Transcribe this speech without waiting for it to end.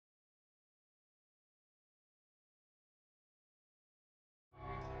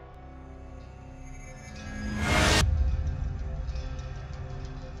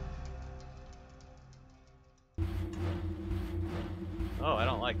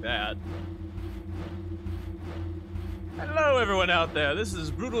don't like that. Hello everyone out there, this is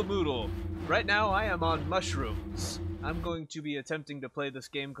Brutal Mootal. Right now I am on mushrooms. I'm going to be attempting to play this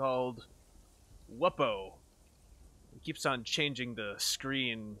game called Wuppo. It keeps on changing the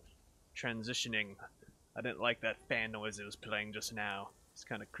screen, transitioning. I didn't like that fan noise it was playing just now. It's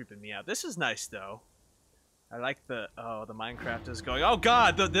kind of creeping me out. This is nice though. I like the Minecraft is going. Oh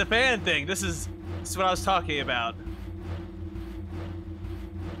god, the fan thing. This is what I was talking about.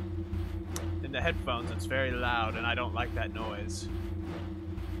 In the headphones, it's very loud, and I don't like that noise.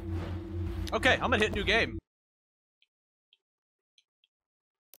 Okay, I'm gonna hit new game.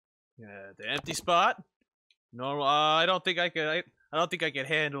 Yeah, the empty spot. Normal. I don't think I could. I don't think I could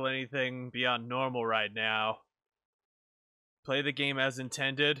handle anything beyond normal right now. Play the game as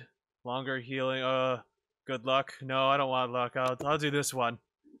intended. Longer healing. Good luck. No, I don't want luck. I'll do this one.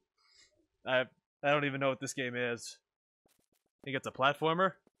 I don't even know what this game is. Think it's a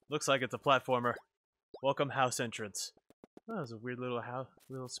platformer? Looks like it's a platformer. Welcome house entrance. Oh, there's a weird little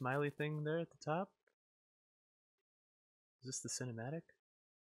little smiley thing there at the top. Is this the cinematic?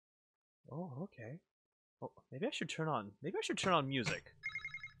 Oh, okay. Oh, maybe I should turn on. Maybe I should turn on music.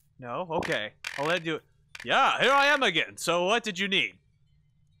 No, okay. I'll let you. Yeah, here I am again. So what did you need?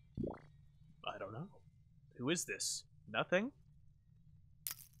 I don't know. Who is this? Nothing?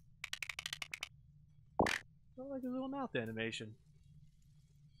 I like a little mouth animation.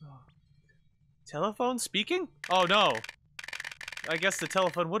 Oh. Telephone speaking? Oh no. I guess the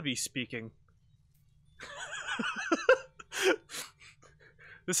telephone would be speaking.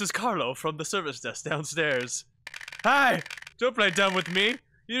 This is Carlo from the service desk downstairs. Hi! Don't play dumb with me.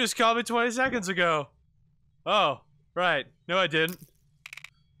 You just called me 20 seconds ago. Oh, right. No, I didn't.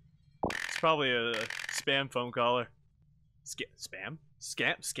 It's probably a spam phone caller. Spam?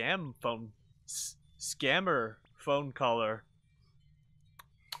 Scam phone. Scammer phone caller.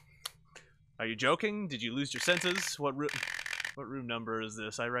 Are you joking? Did you lose your senses? What room number is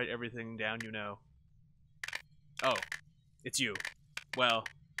this? I write everything down, you know. Oh, it's you. Well,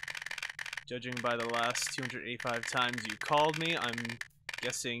 judging by the last 285 times you called me, I'm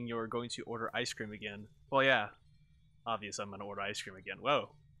guessing you're going to order ice cream again. Well, yeah. Obvious I'm gonna order ice cream again. Whoa.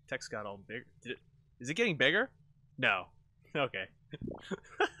 Text got all big. Is it getting bigger? No. Okay.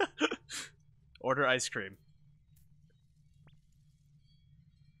 Order ice cream.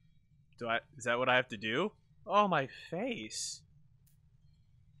 Is that what I have to do? Oh, my face.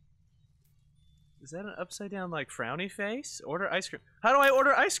 Is that an upside down, like, frowny face? Order ice cream. How do I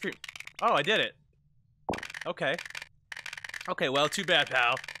order ice cream? Oh, I did it. Okay. Okay, well, too bad,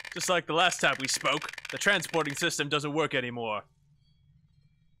 pal. Just like the last time we spoke, the transporting system doesn't work anymore.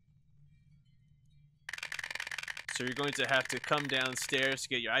 So you're going to have to come downstairs to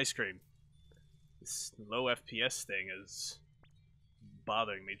get your ice cream. This low FPS thing is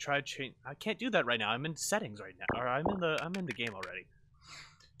bothering me. Try change. I can't do that right now. I'm in settings right now. Or I'm in the game already. ...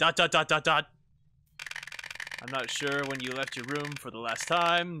 I'm not sure when you left your room for the last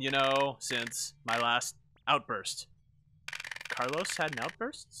time, you know, since my last outburst. Carlos had an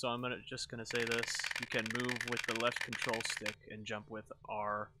outburst, so I'm just gonna say this. You can move with the left control stick and jump with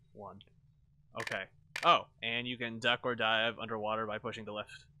R1. Okay. Oh, and you can duck or dive underwater by pushing the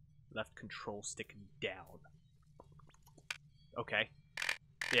left control stick down. Okay.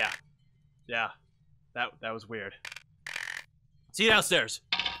 Yeah. Yeah. That was weird. See you downstairs.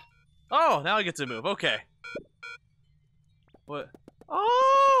 Oh, now I get to move. Okay. What?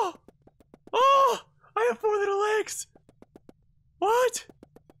 Oh! Oh! I have 4 little legs! What?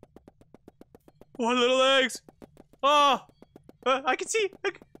 4 little legs! Oh! I can see!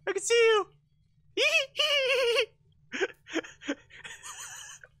 I can see you!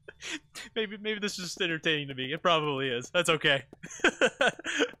 Maybe this is just entertaining to me. It probably is. That's okay.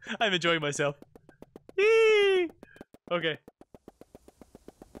 I'm enjoying myself. Okay.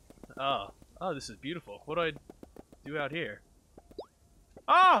 Oh, this is beautiful. What do I do out here?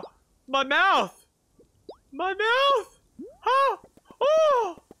 Ah! My mouth! My mouth! Ah!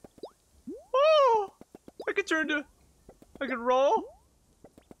 Oh! Oh! I can roll?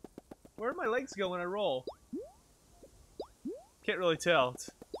 Where do my legs go when I roll? Can't really tell. It's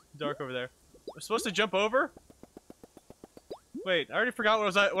dark over there. I'm supposed to jump over? Wait, I already forgot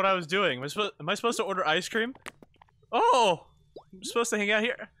what I was doing. Am I supposed to order ice cream? Oh! I'm supposed to hang out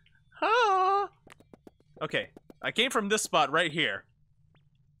here. Ah! Okay, I came from this spot right here.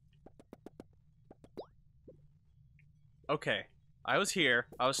 Okay, I was here.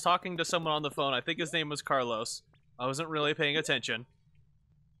 I was talking to someone on the phone. I think his name was Carlos. I wasn't really paying attention.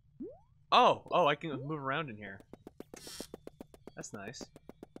 Oh, I can move around in here. That's nice.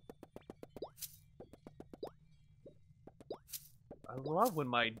 I love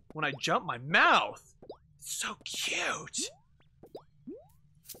when I jump my mouth. It's so cute.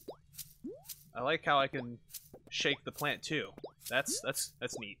 I like how I can shake the plant too. That's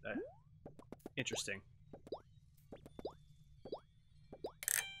neat. Interesting.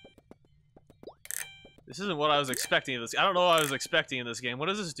 This isn't what I was expecting in this. I don't know what I was expecting in this game. What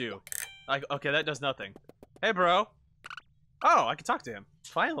does this do? Like, okay, that does nothing. Hey, bro. Oh, I can talk to him.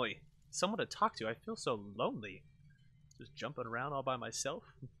 Finally, someone to talk to. I feel so lonely. Just jumping around all by myself.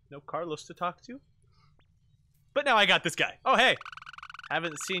 No Carlos to talk to. But now I got this guy. Oh, hey.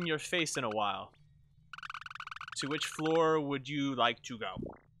 Haven't seen your face in a while. To which floor would you like to go?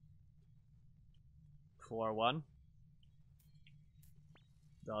 Floor 1?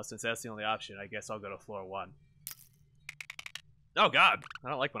 Well, since that's the only option, I guess I'll go to floor 1. Oh, God. I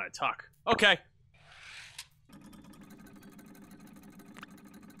don't like when I talk. Okay.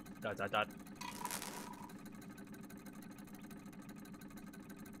 Dot, dot, dot.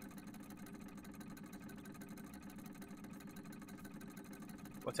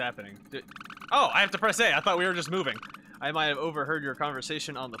 What's happening? Oh, I have to press A. I thought we were just moving. I might have overheard your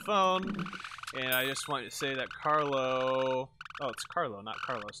conversation on the phone, and I just want to say that Carlo... Oh, it's Carlo, not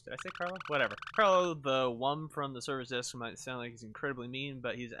Carlos. Did I say Carlo? Whatever. Carlo, the one from the service desk, might sound like he's incredibly mean,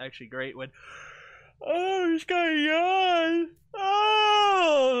 but he's actually great when... Oh, he's got a yawn!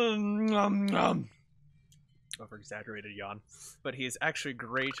 Oh! Nom, nom. Over-exaggerated yawn. But he is actually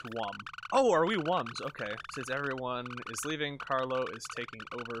great wum. Oh, are we wums? Okay. Since everyone is leaving, Carlo is taking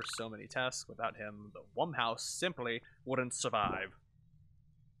over so many tasks. Without him, the Wum house simply wouldn't survive.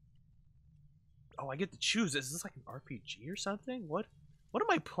 Oh, I get to choose. Is this like an RPG or something? What am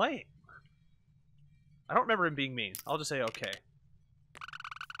I playing? I don't remember him being mean. I'll just say okay.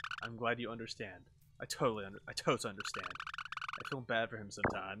 I'm glad you understand. I totally understand. I feel bad for him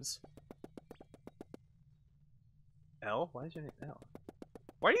sometimes. L? Why is your name L?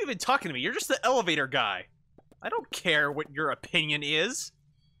 Why are you even talking to me? You're just the elevator guy. I don't care what your opinion is.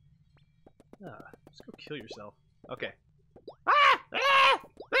 Just go kill yourself. Okay. Ah! Ah!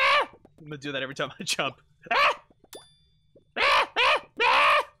 Ah! I'm gonna do that every time I jump. Ah! Ah!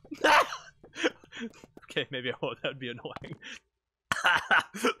 Ah! Ah! Okay, maybe I won't. That'd be annoying.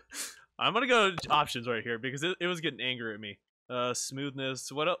 I'm gonna go to options right here because it was getting angry at me.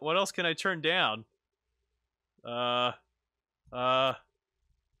 Smoothness. What else can I turn down? I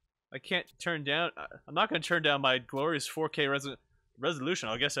can't turn down. I'm not gonna turn down my glorious 4K resolution.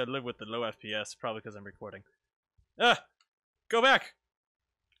 I guess I'd live with the low FPS, probably because I'm recording. Go back.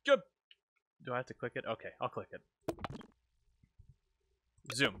 Go. Do I have to click it? Okay, I'll click it.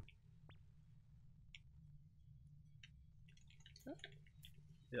 Zoom.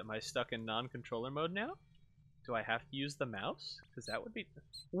 Am I stuck in non-controller mode now? Do I have to use the mouse? Because that would be...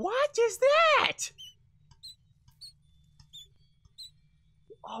 What is that?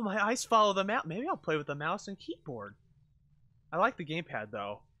 Oh, my eyes follow the mouse. Maybe I'll play with the mouse and keyboard. I like the gamepad,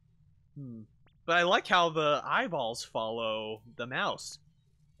 though. But I like how the eyeballs follow the mouse.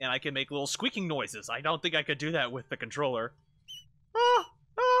 And I can make little squeaking noises. I don't think I could do that with the controller. Oh,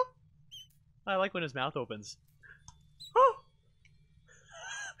 oh. I like when his mouth opens. Oh.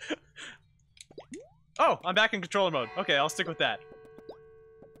 Oh, I'm back in controller mode. Okay, I'll stick with that.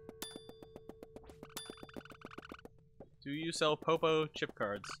 Do you sell Popo chip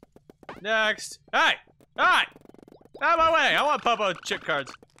cards? Next! Hey! Hey! Out of my way! I want Popo chip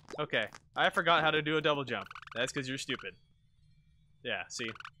cards. Okay, I forgot how to do a double jump. That's because you're stupid. Yeah, see?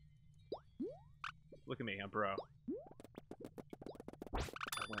 Look at me, I'm bro. I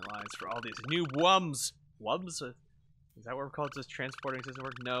went lines for all these new wums! Wums? Is that what we're called? Does transporting doesn't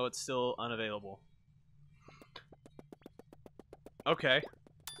work? No, it's still unavailable. Okay.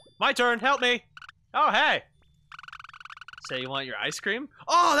 My turn! Help me! Oh, hey! Say you want your ice cream?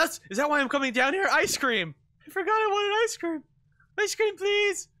 Oh, is that why I'm coming down here? Ice cream! I forgot I wanted ice cream! Ice cream,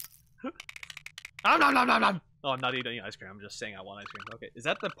 please! Nom nom nom nom nom! Oh, I'm not eating ice cream. I'm just saying I want ice cream. Okay, is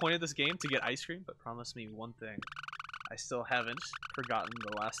that the point of this game? To get ice cream? But promise me one thing. I still haven't forgotten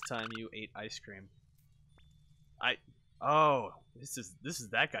the last time you ate ice cream. Oh, this is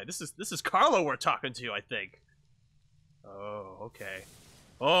that guy. This is Carlo we're talking to, I think. Oh, okay.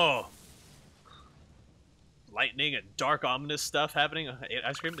 Oh. Lightning and dark ominous stuff happening. Ate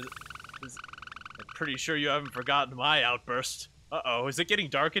ice cream? I'm pretty sure you haven't forgotten my outburst. Uh-oh, is it getting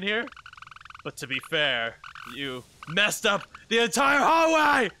dark in here? But to be fair, you messed up the entire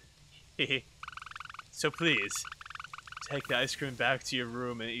hallway! So please, take the ice cream back to your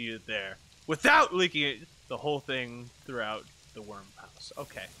room and eat it there. Without leaking the whole thing throughout the worm house.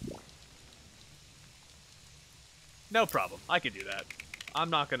 Okay. No problem, I can do that. I'm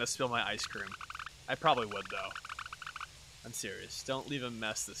not gonna spill my ice cream. I probably would, though. I'm serious. Don't leave a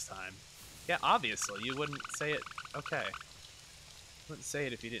mess this time. Yeah, obviously. You wouldn't say it. Okay. You wouldn't say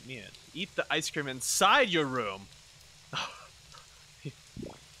it if you didn't mean it. Eat the ice cream inside your room.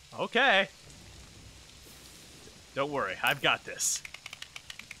 Okay. Don't worry. I've got this.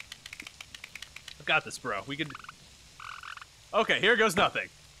 I've got this, bro. We could... Okay, here goes nothing.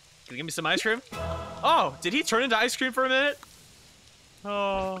 Can you give me some ice cream? Oh, did he turn into ice cream for a minute?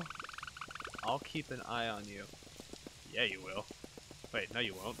 Oh. I'll keep an eye on you. Yeah, you will. Wait, no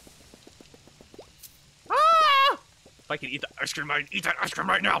you won't. Ah! If I could eat the ice cream, I'd eat that ice cream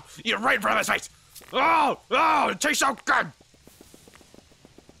right now! Eat it right in front of his face! Oh! Oh! It tastes so good!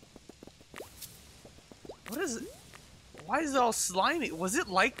 What is it? Why is it all slimy? Was it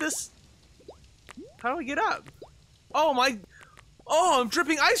like this? How do I get up? Oh my... Oh, I'm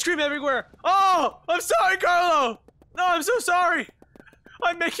dripping ice cream everywhere! Oh! I'm sorry, Carlo! No, I'm so sorry!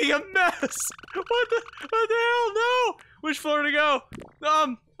 I'm making a mess! What the hell? No! Which floor to go?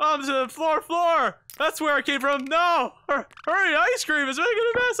 To the floor! That's where I came from! No! Hurry, ice cream is making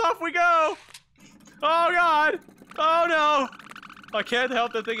a mess! Off we go! Oh god! Oh no! I can't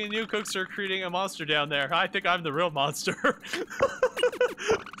help but thinking new cooks are creating a monster down there. I think I'm the real monster.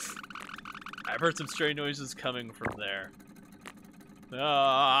 I've heard some strange noises coming from there.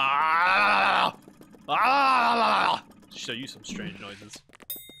 Show you some strange noises.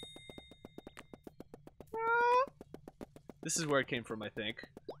 This is where it came from, I think.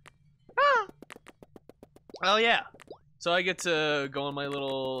 Oh yeah. So I get to go in my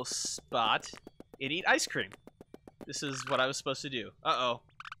little spot and eat ice cream. This is what I was supposed to do. Uh-oh.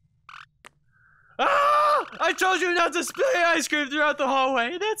 Ah! I told you not to spray ice cream throughout the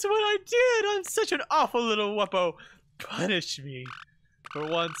hallway. That's what I did. I'm such an awful little Wuppo. Punish me. For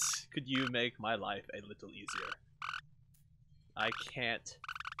once, could you make my life a little easier? I can't.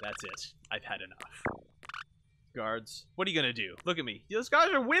 That's it. I've had enough. Guards, what are you gonna do? Look at me. Those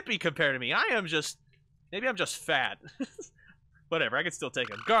guys are wimpy compared to me. I am just... Maybe I'm just fat. Whatever, I can still take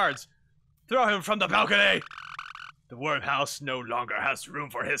him. Guards, throw him from the balcony! The worm house no longer has room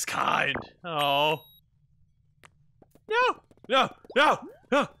for his kind. Oh. No! No! No!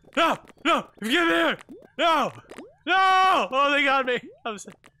 No! No! No! Get me here! No! No! Oh, they got me! I'm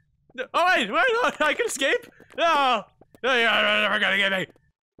so... No. Oh, wait! Wait! I can escape? No! No, you're never gonna get me!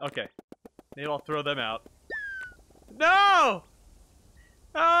 Okay. Maybe I'll throw them out. No!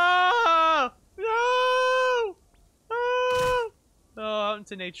 Oh! No! Oh! Oh, out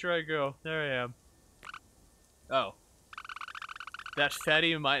into nature I go. There I am. Oh. That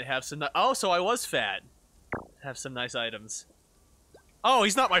fatty might have some... Oh, so I was fat. Have some nice items. Oh,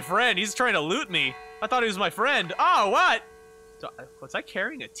 he's not my friend. He's trying to loot me. I thought he was my friend. Oh, what? Was I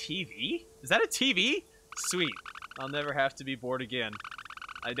carrying a TV? Is that a TV? Sweet. I'll never have to be bored again.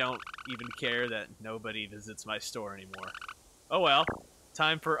 I don't even care that nobody visits my store anymore. Oh well.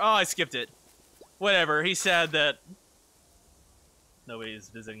 Time for... Oh, I skipped it. Whatever. He said that nobody's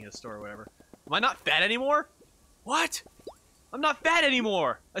visiting his store or whatever. Am I not fat anymore? What? I'm not fat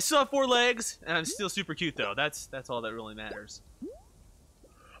anymore! I still have 4 legs, and I'm still super cute though. That's all that really matters.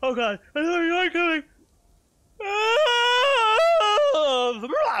 Oh god, I know you are coming!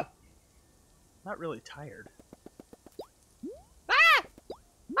 Not really tired. Ah!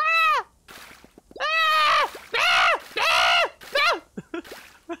 Ah! Ah! Ah! Ah!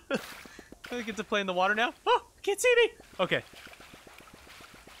 I get to play in the water now? Oh, can't see me! Okay.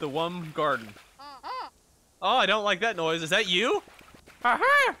 The Wum Garden. Oh, I don't like that noise. Is that you?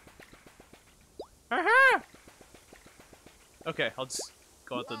 Aha! Aha! Okay, I'll just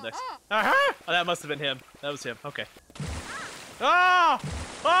go on to the next. Aha! Oh, that must have been him. That was him. Okay. Ah!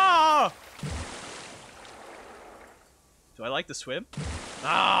 Oh! Do I like to swim?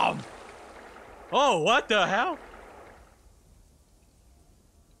 Oh, what the hell?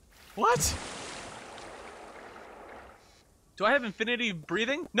 What? Do I have infinity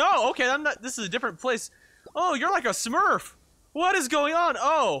breathing? No, okay, I'm not. This is a different place. Oh, you're like a Smurf. What is going on?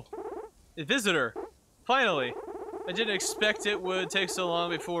 Oh, a visitor. Finally. I didn't expect it would take so long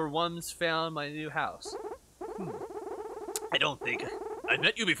before Wums found my new house. I don't think I've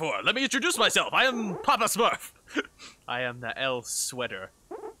met you before. Let me introduce myself. I am Papa Smurf. I am the L Sweater.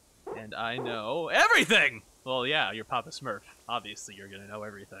 And I know everything! Well, yeah, you're Papa Smurf. Obviously, you're gonna know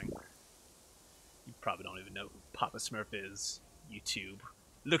everything. You probably don't even know who Papa Smurf is. YouTube.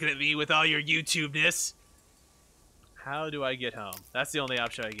 Looking at me with all your YouTube-ness. How do I get home? That's the only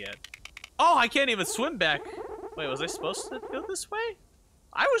option I get. Oh, I can't even swim back. Wait, was I supposed to go this way?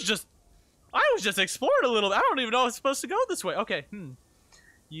 I was just exploring a little. I don't even know I was supposed to go this way. Okay,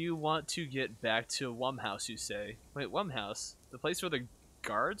 You want to get back to Wum House, you say. Wait, Wum House? The place where the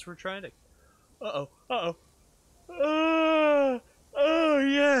guards were trying to... Uh-oh, uh-oh. Oh,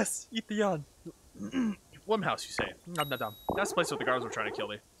 yes! Eat the yawn. Wormhouse, you say? Nom, nom, nom. That's the place where the guards were trying to kill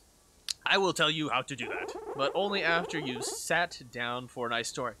me. I will tell you how to do that, but only after you've sat down for a nice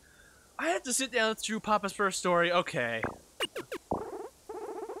story. I have to sit down through Papa's first story? Okay.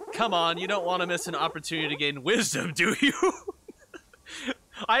 Come on, you don't want to miss an opportunity to gain wisdom, do you?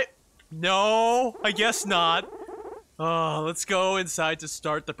 No, I guess not. Oh, let's go inside to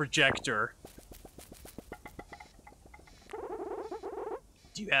start the projector.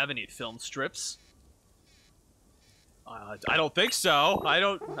 Do you have any film strips? I don't think so. I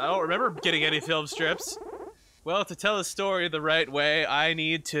don't remember getting any film strips. Well, to tell a story the right way, I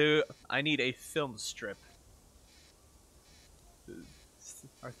need a film strip.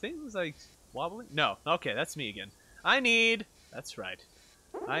 Are things like wobbling? No. Okay, that's me again. That's right.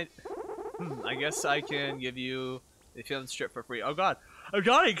 I guess I can give you a film strip for free. Oh god, I'm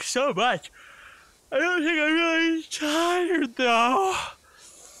yawning so much. I don't think I'm really tired though.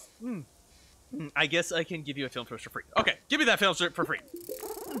 I guess I can give you a film strip for free. Okay, give me that film strip for free.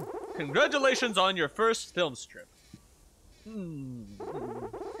 Congratulations on your first film strip.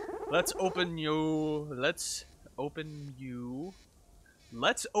 Let's open you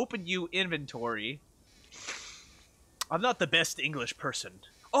inventory. I'm not the best English person.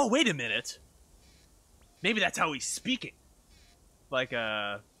 Oh, wait a minute. Maybe that's how he's speaking. Like,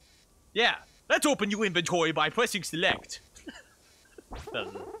 yeah. Let's open you inventory by pressing select. That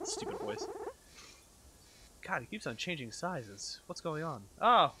was a stupid voice. God, it keeps on changing sizes. What's going on?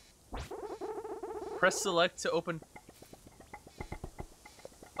 Oh. Press select to open.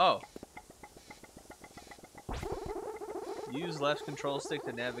 Oh. Use left control stick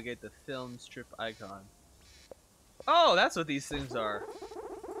to navigate the film strip icon. Oh, that's what these things are.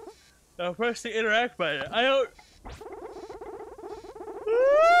 Now press the interact button. I don't...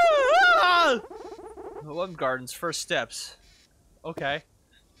 One garden's first steps. Okay.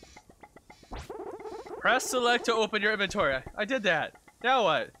 Press select to open your inventory. I did that. Now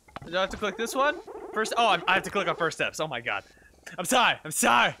what? Do I have to click this one? First. Oh, I have to click on first steps. Oh my god. I'm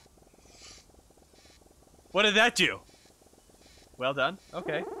sorry. What did that do? Well done.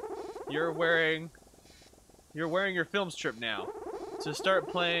 Okay. You're wearing your film strip now. To start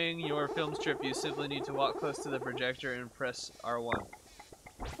playing your film strip, you simply need to walk close to the projector and press R1.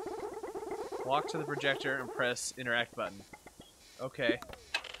 Walk to the projector and press interact button. Okay.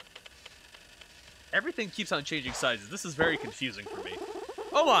 Everything keeps on changing sizes. This is very confusing for me.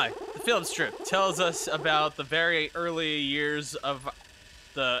 Oh my! The film strip tells us about the very early years of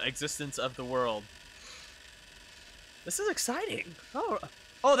the existence of the world. This is exciting.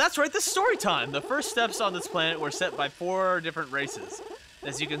 Oh, that's right, this is story time! The first steps on this planet were set by 4 different races.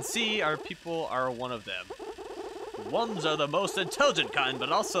 As you can see, our people are one of them. The ones are the most intelligent kind,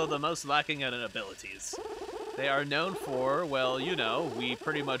 but also the most lacking in abilities. They are known for, well, you know, we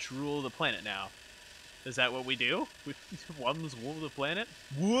pretty much rule the planet now. Is that what we do? Ones rule the planet?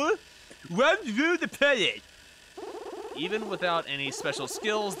 What? Ones rule the planet! Even without any special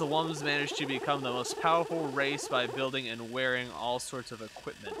skills, the Wums managed to become the most powerful race by building and wearing all sorts of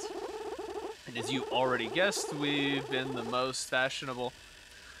equipment. And as you already guessed, we've been the most fashionable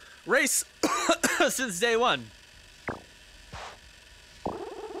race since day one.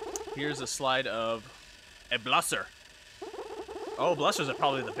 Here's a slide of a blusser. Oh, blushers are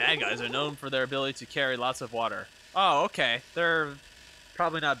probably the bad guys. They're known for their ability to carry lots of water. Oh, okay. They're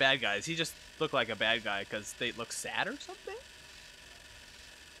probably not bad guys. He just looked like a bad guy because they look sad or something?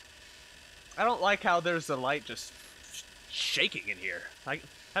 I don't like how there's the light just shaking in here. I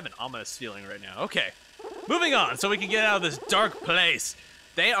have an ominous feeling right now. Okay. Moving on so we can get out of this dark place.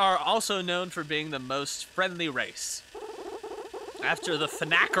 They are also known for being the most friendly race. After the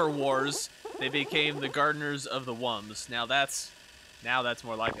Fnacker Wars, they became the gardeners of the Wums. Now that's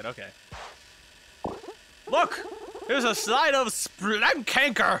more like it. Okay. Look! Here's a slide of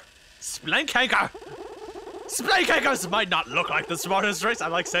Splankanker! Splankanker! Splankankers might not look like the smartest race, I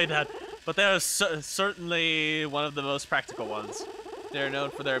like saying that, but they're certainly one of the most practical ones. They're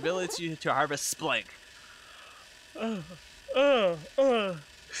known for their ability to harvest splank.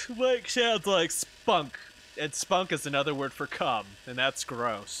 Splank sounds like spunk, and spunk is another word for cum, and that's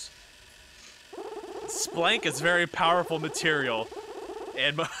gross. Splank is very powerful material,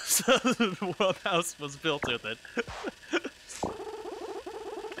 and most of the world house was built with it.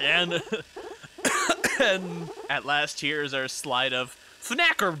 And at last, here's our slide of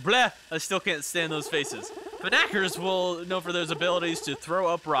Fnacker. Bleh! I still can't stand those faces. Fnackers will know for their abilities to throw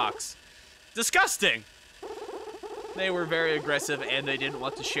up rocks. Disgusting! They were very aggressive, and they didn't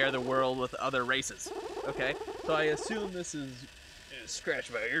want to share the world with other races. Okay, so I assume this is...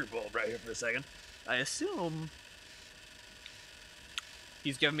 Scratch my earbulb right here for a second. I assume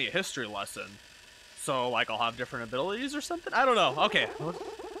he's giving me a history lesson. So, like, I'll have different abilities or something? I don't know. Okay.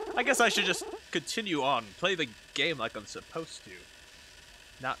 I guess I should just continue on. Play the game like I'm supposed to.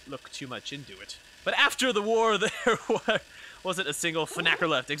 Not look too much into it. But after the war, there wasn't a single Fnacker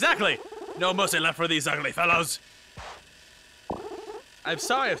left. Exactly! No mercy left for these ugly fellows. I'm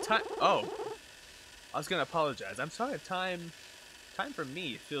sorry if time... Oh. I was gonna apologize. I'm sorry if time for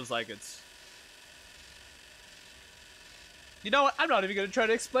me feels like it's... You know what? I'm not even gonna try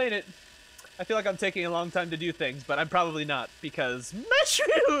to explain it. I feel like I'm taking a long time to do things, but I'm probably not, because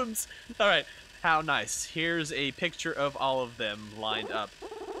mushrooms! Alright, how nice. Here's a picture of all of them lined up.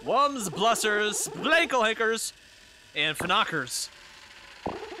 Wums, Blussers, Blankelhinkers, and Fnackers.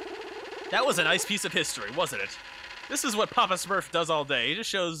 That was a nice piece of history, wasn't it? This is what Papa Smurf does all day. He just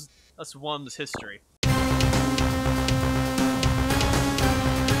shows us Wums history.